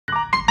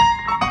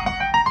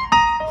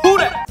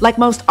Like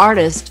most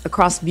artists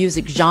across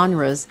music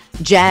genres,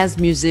 jazz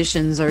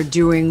musicians are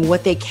doing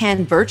what they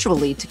can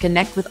virtually to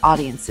connect with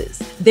audiences.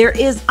 There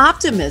is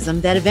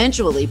optimism that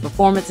eventually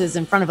performances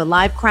in front of a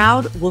live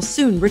crowd will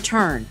soon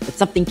return, but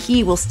something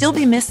key will still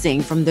be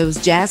missing from those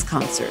jazz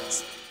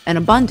concerts: an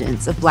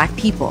abundance of Black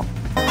people.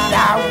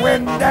 Now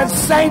when the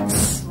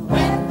saints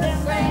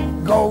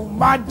go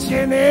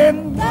marching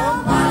in.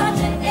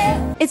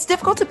 It's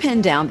difficult to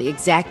pin down the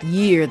exact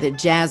year that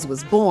jazz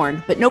was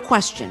born, but no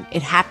question,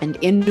 it happened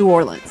in New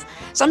Orleans,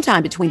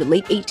 sometime between the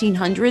late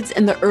 1800s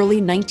and the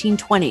early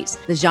 1920s.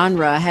 The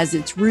genre has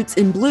its roots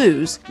in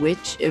blues,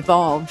 which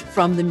evolved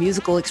from the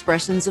musical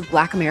expressions of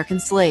Black American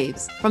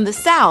slaves. From the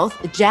South,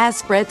 jazz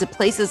spread to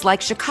places like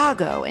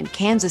Chicago and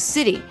Kansas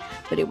City,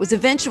 but it was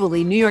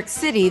eventually New York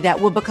City that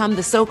would become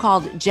the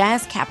so-called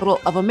jazz capital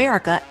of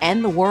America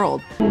and the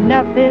world.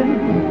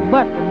 Nothing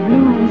but the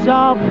blues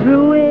are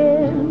brewing.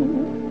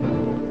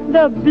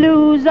 The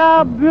blues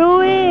are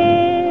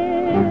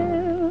brewing.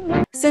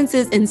 Since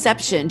its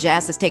inception,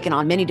 jazz has taken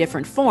on many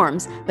different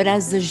forms, but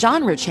as the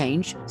genre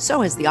changed,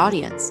 so has the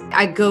audience.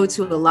 I go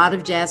to a lot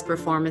of jazz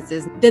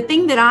performances. The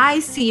thing that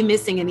I see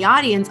missing in the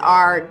audience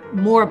are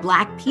more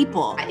Black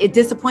people. It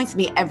disappoints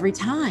me every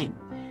time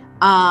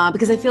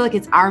because I feel like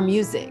it's our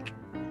music.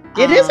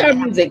 It is our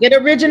music. It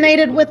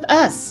originated with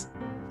us.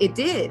 It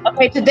did.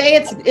 Okay, today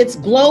it's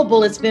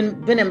global. It's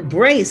been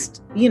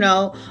embraced,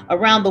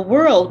 around the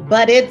world,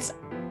 but it's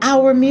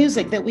our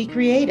music that we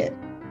created.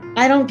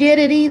 I don't get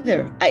it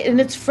either. And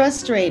it's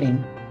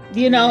frustrating,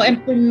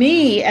 and for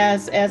me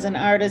as an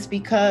artist,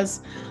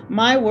 because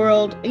my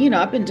world,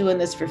 I've been doing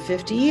this for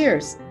 50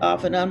 years,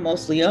 off and on,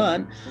 mostly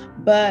on,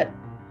 but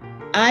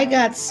I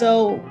got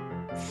so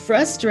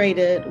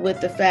frustrated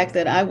with the fact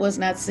that I was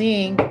not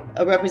seeing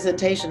a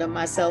representation of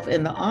myself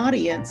in the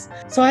audience.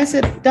 So I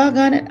said,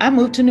 doggone it, I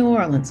moved to New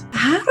Orleans.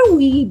 How do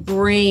we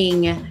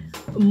bring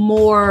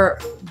more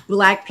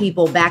Black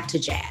people back to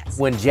jazz?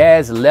 When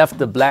jazz left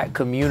the Black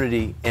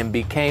community and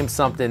became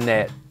something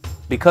that,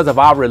 because of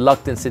our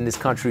reluctance in this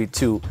country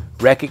to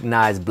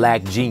recognize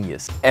Black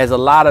genius, as a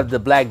lot of the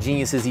Black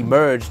geniuses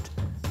emerged,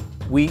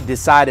 we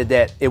decided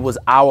that it was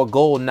our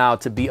goal now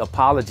to be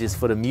apologists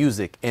for the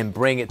music and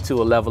bring it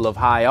to a level of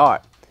high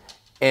art.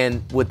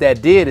 And what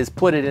that did is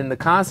put it in the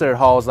concert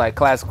halls like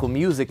classical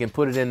music and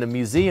put it in the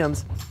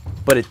museums,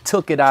 but it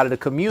took it out of the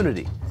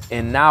community.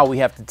 And now we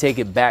have to take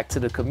it back to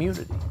the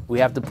community. We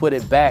have to put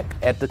it back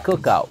at the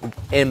cookout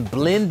and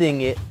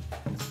blending it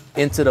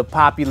into the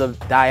popular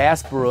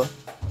diaspora,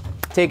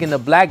 taking the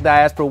Black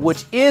diaspora,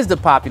 which is the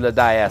popular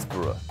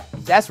diaspora.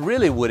 That's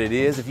really what it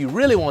is. If you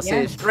really want to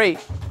say it straight,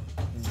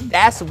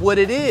 that's what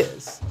it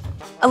is.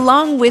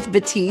 Along with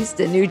Batiste,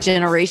 a new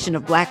generation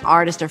of Black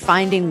artists are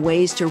finding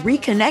ways to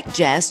reconnect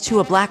jazz to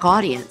a Black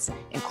audience,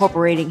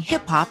 incorporating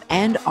hip hop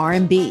and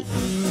R&B.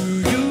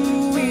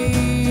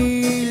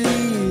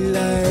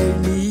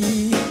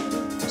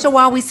 So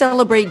while we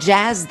celebrate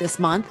jazz this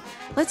month,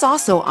 let's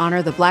also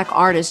honor the Black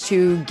artists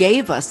who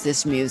gave us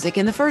this music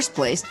in the first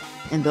place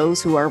and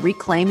those who are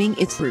reclaiming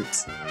its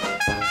roots.